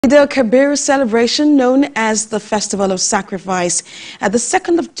Eid El-Kabir celebration, known as the Festival of Sacrifice, at the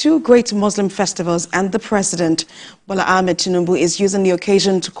second of two great Muslim festivals, and the President, Bola Tinubu, is using the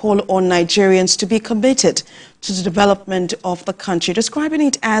occasion to call on Nigerians to be committed to the development of the country, describing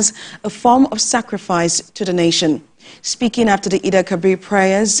it as a form of sacrifice to the nation. Speaking after the Eid El-Kabir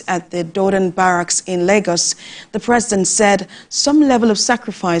prayers at the Dodan Barracks in Lagos, the President said some level of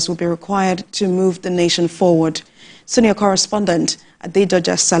sacrifice will be required to move the nation forward. Senior correspondent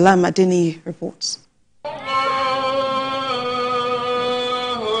Dodan Salam Adini reports.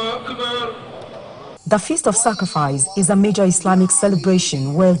 The Feast of Sacrifice is a major Islamic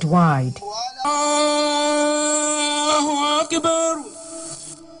celebration worldwide.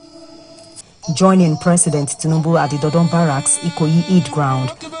 Joining President Tinubu at the Dodan Barracks, Ikoyi Eid ground,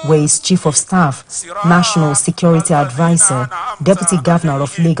 where his Chief of Staff, National Security Advisor, Deputy Governor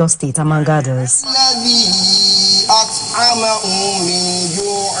of Lagos State, among others.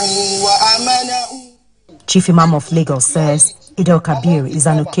 Chief Imam of Lagos says Eid El-Kabir is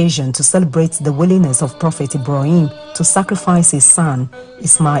an occasion to celebrate the willingness of Prophet Ibrahim to sacrifice his son,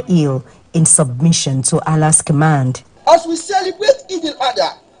 Ismail, in submission to Allah's command. As we celebrate Eid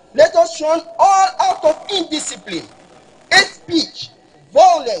al-Adha, let us shun all out of indiscipline, hate speech,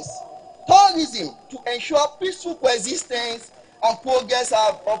 violence, terrorism to ensure peaceful coexistence and progress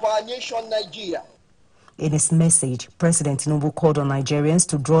of our nation, Nigeria. In his message, President Tinubu called on Nigerians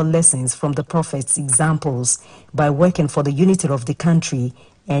to draw lessons from the Prophet's examples by working for the unity of the country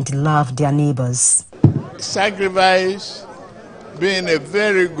and love their neighbors. Sacrifice, being a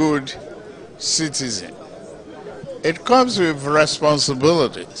very good citizen. It comes with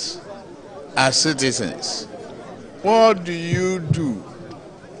responsibilities as citizens. What do you do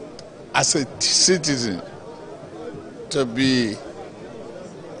as a citizen to be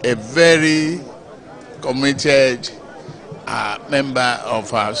a very committed member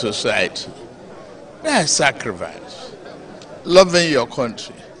of our society? That's sacrifice. Loving your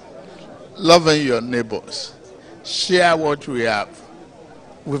country, loving your neighbors, share what we have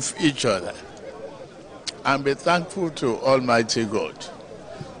with each other, and be thankful to Almighty God.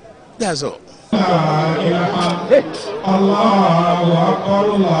 That's all.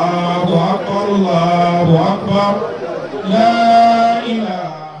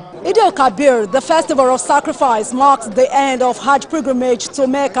 Eid El-Kabir, the festival of sacrifice, marks the end of Hajj pilgrimage to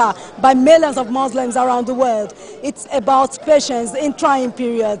Mecca by millions of Muslims around the world. It's about patience in trying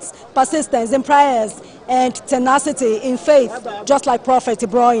periods, persistence in prayers, and tenacity in faith, just like Prophet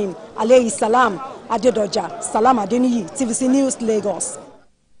Ibrahim, alayhi salam. Dodan Salam Adini, TVC News, Lagos.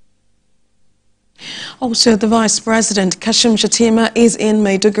 Also, the Vice President, Kashim Shettima, is in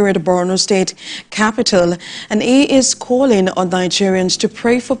Maiduguri, the Borno State capital, and he is calling on Nigerians to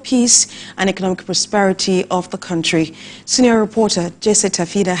pray for peace and economic prosperity of the country. Senior reporter Jesse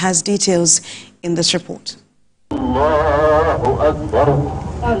Tafida has details in this report.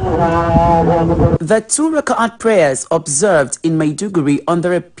 The two Raka'at prayers observed in Maiduguri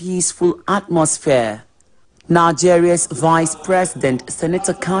under a peaceful atmosphere. Nigeria's Vice President,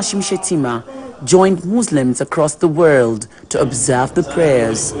 Senator Kashim Shettima, joined Muslims across the world to observe the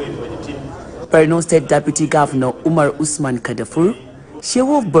prayers. Borno State Deputy Governor Umar Usman Kadafur,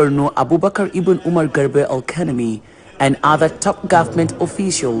 Shehu of Borno Abubakar Ibn Umar Garbe Al-Kanami, and other top government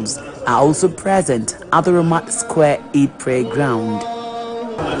officials are also present at the Ramat Square Eid prayer ground.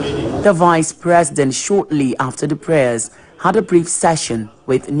 The Vice President, shortly after the prayers, had a brief session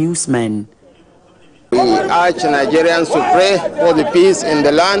with newsmen. We urge Nigerians to pray for the peace in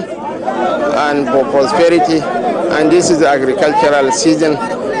the land and for prosperity, and this is the agricultural season.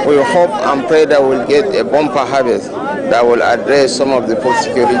 We hope and pray that we'll get a bumper harvest that will address some of the food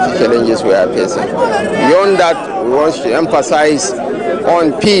security challenges we are facing. Beyond that, we want to emphasize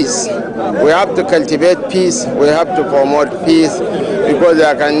on peace. We have to cultivate peace, we have to promote peace, because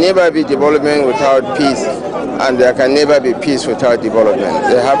there can never be development without peace, and there can never be peace without development.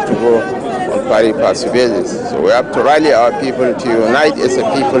 They have to go on pari passu basis. So we have to rally our people to unite as a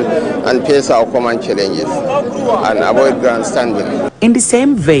people and face our common challenges and avoid grandstanding. In the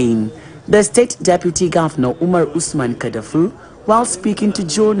same vein, the State Deputy Governor Umar Usman Kadafur, while speaking to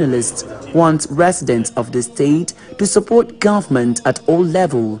journalists, wants residents of the state to support government at all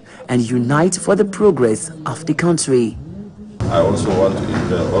levels and unite for the progress of the country. I also want to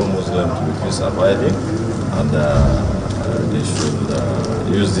encourage all Muslims to be peace-abiding, and they should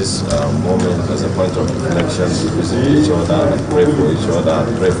use this moment as a point of reflection to visit each other and pray for each other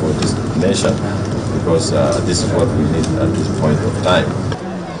and pray for this nation, because this is what we need at this point of time.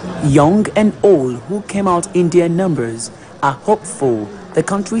 Young and old who came out in their numbers are hopeful the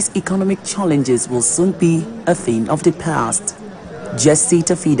country's economic challenges will soon be a thing of the past. Jesse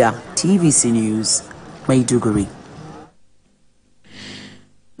Tafida, TVC News, Maiduguri.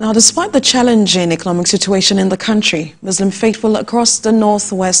 Now, despite the challenging economic situation in the country, Muslim faithful across the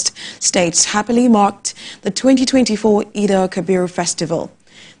northwest states happily marked the 2024 Eid El-Kabir festival,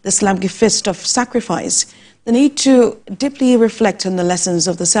 the Islamic feast of sacrifice. The need to deeply reflect on the lessons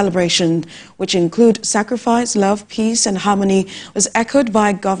of the celebration, which include sacrifice, love, peace and harmony, was echoed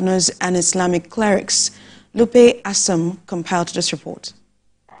by governors and Islamic clerics. Lupe Assam compiled this report.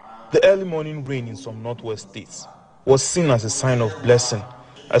 The early morning rain in some northwest states was seen as a sign of blessing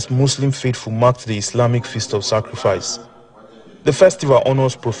as Muslim faithful marked the Islamic feast of sacrifice. The festival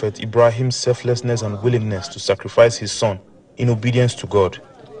honors Prophet Ibrahim's selflessness and willingness to sacrifice his son in obedience to God.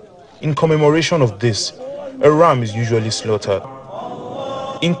 In commemoration of this, a ram is usually slaughtered.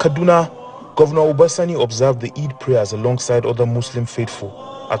 In Kaduna, Governor Obasani observed the Eid prayers alongside other Muslim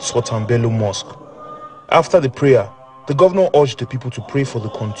faithful at Sultan Bello Mosque. After the prayer, the governor urged the people to pray for the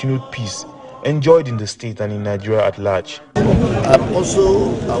continued peace enjoyed in the state and in Nigeria at large. I'm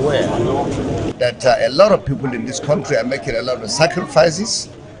also aware that a lot of people in this country are making a lot of sacrifices,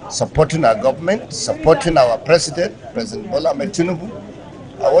 supporting our government, supporting our President Bola Tinubu.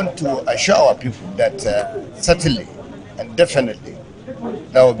 I want to assure our people that certainly and definitely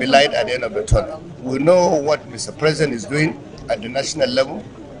there will be light at the end of the tunnel. We know what Mr. President is doing at the national level.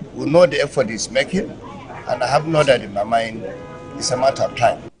 We know the effort he's making, and I have no doubt in my mind it's a matter of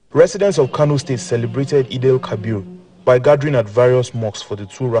time. Residents of Kano State celebrated Eid El-Kabir by gathering at various mosques for the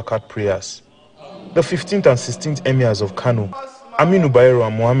 2 Rakat prayers. The 15th and 16th emirs of Kano, Aminu Bayero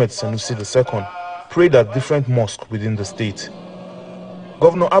and Mohammed Sanusi II, prayed at different mosques within the state.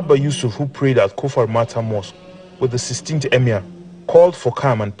 Governor Abba Yusuf, who prayed at Kofar Mata Mosque with the 16th emir, called for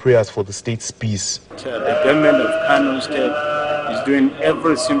calm and prayers for the state's peace. The government of Kano State is doing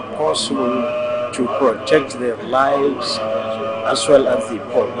everything possible to protect their lives as well as the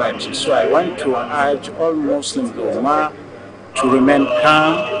property. So I want to urge all Muslim Ummah to remain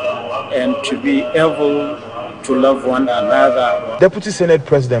calm and to be able to love one another. Deputy Senate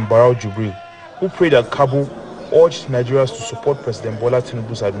President Barrow Jubril, who prayed at Kabul, urged Nigerians to support President Bola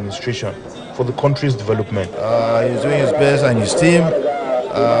Tinubu's administration for the country's development. He's doing his best and his team.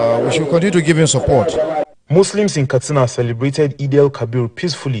 We should continue to give him support. Muslims in Katsina celebrated Eid El-Kabir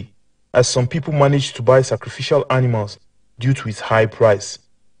peacefully as some people managed to buy sacrificial animals due to its high price.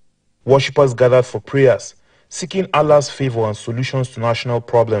 Worshippers gathered for prayers, seeking Allah's favor and solutions to national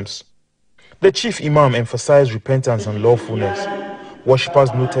problems. The chief imam emphasized repentance and lawfulness.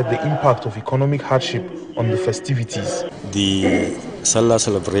 Worshippers noted the impact of economic hardship on the festivities. The Salah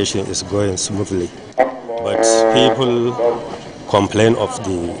celebration is going smoothly, but people complain of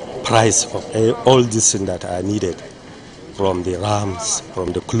the price of all these things that are needed, from the rams,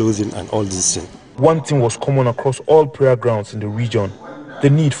 from the clothing and all these things. One thing was common across all prayer grounds in the region: the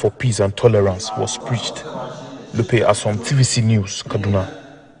need for peace and tolerance was preached. Lupe Asom, TVC News, Kaduna.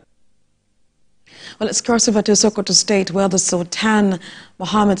 Well, let's cross over to Sokoto State, where the Sultan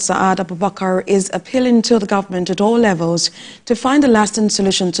Mohammed Saad Abubakar is appealing to the government at all levels to find a lasting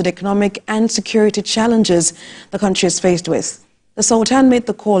solution to the economic and security challenges the country is faced with. The Sultan made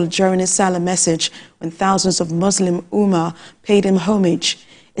the call during his Salah message when thousands of Muslim Ummah paid him homage.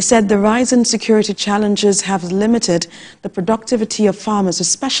 He said the rise in security challenges have limited the productivity of farmers,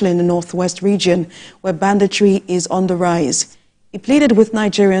 especially in the northwest region, where banditry is on the rise. He pleaded with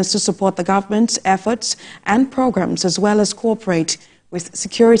Nigerians to support the government's efforts and programs, as well as cooperate with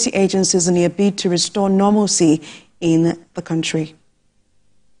security agencies in their bid to restore normalcy in the country.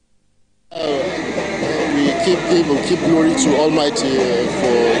 We keep glory to Almighty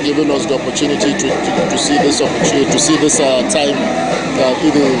for giving us the opportunity to see this time,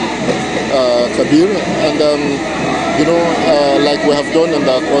 Eid El-Kabir, and like we have done in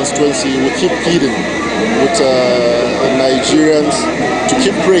the constituency, we keep pleading with Nigerians to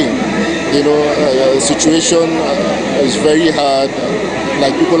keep praying. The situation is very hard.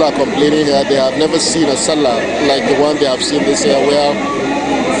 Like, people are complaining that they have never seen a Salah like the one they have seen this year, where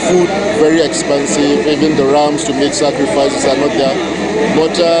food very expensive, even the rams to make sacrifices are not there.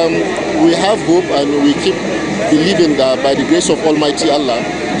 But we have hope, and we keep believing that by the grace of Almighty Allah,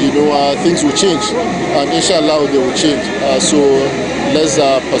 things will change, and inshallah they will change. So let's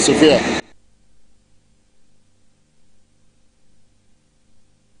persevere.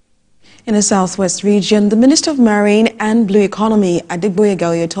 In the southwest region, the Minister of Marine and Blue Economy,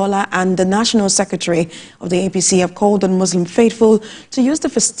 Adegboyega Oyetola, and the National Secretary of the APC have called on Muslim faithful to use the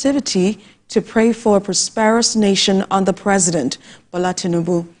festivity to pray for a prosperous nation under President Bola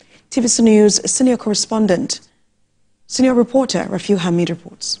Tinubu. TVC News senior reporter Rafiu Hamid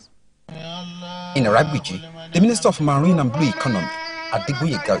reports. In Arabiji, the Minister of Marine and Blue Economy,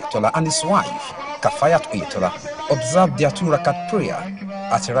 Adigboyega Oyetola and his wife, Kafayat Oyetola, observed their 2-rakat prayer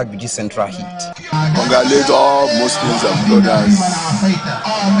at Iragbiji Central Heat. Congratulate all Muslims and brothers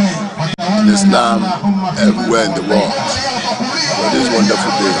in Islam everywhere in the world for this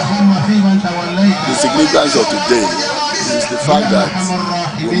wonderful day. The significance of today is the fact that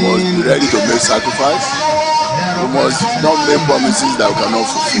we must be ready to make sacrifice. We must not make promises that we cannot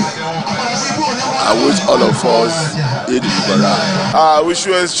fulfill. I wish all of us Eid El-Kabir. We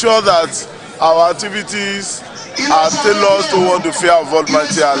should ensure that our activities are tailored toward the fear of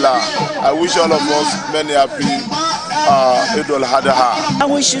Almighty Allah. I wish all of us many happy Eid al-Adha.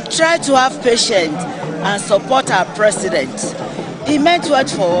 And we should try to have patience and support our president. He meant well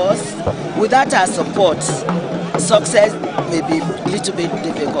for us. Without our support, success may be a little bit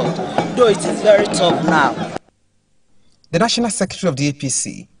difficult, though it is very tough now. The National Secretary of the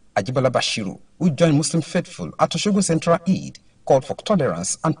APC, Ajibola Bashiru, who joined Muslim faithful at Osogbo Central Eid, called for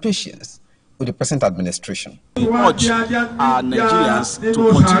tolerance and patience with the present administration. We urge our Nigerians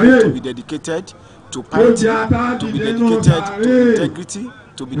to continue to be dedicated to piety, to be dedicated to integrity,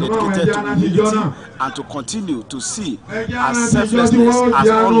 to be dedicated to humility, and to continue to see as selflessness as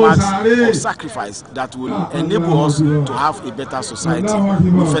all marks of sacrifice that will enable us to have a better society.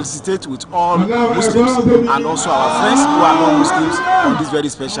 We felicitate with all Muslims and also our friends who are non-Muslims on this very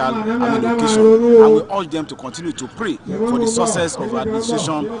special occasion, and we urge them to continue to pray for the success of the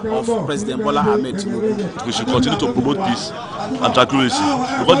administration of President Bola Tinubu. We should continue to promote peace and tranquility,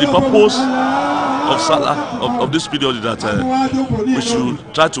 because the purpose of Salah, of this period, is that we should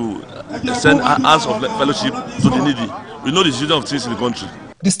try to send hands of fellowship to the needy. We know the situation of things in the country.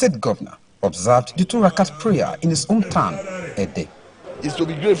 The state governor observed the 2-rakat prayer in his hometown, Ede. Is to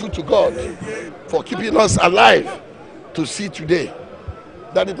be grateful to God for keeping us alive to see today.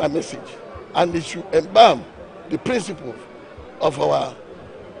 That is my message. And it should embalm the principles of our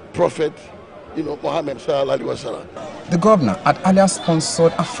prophet, Muhammad sallallahu alaihi wasallam. The governor had earlier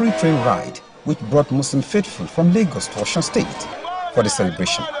sponsored a free train ride which brought Muslim faithful from Lagos to Osun State for the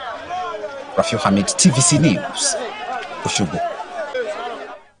celebration. Rafiu Hamid, TVC News, Osogbo.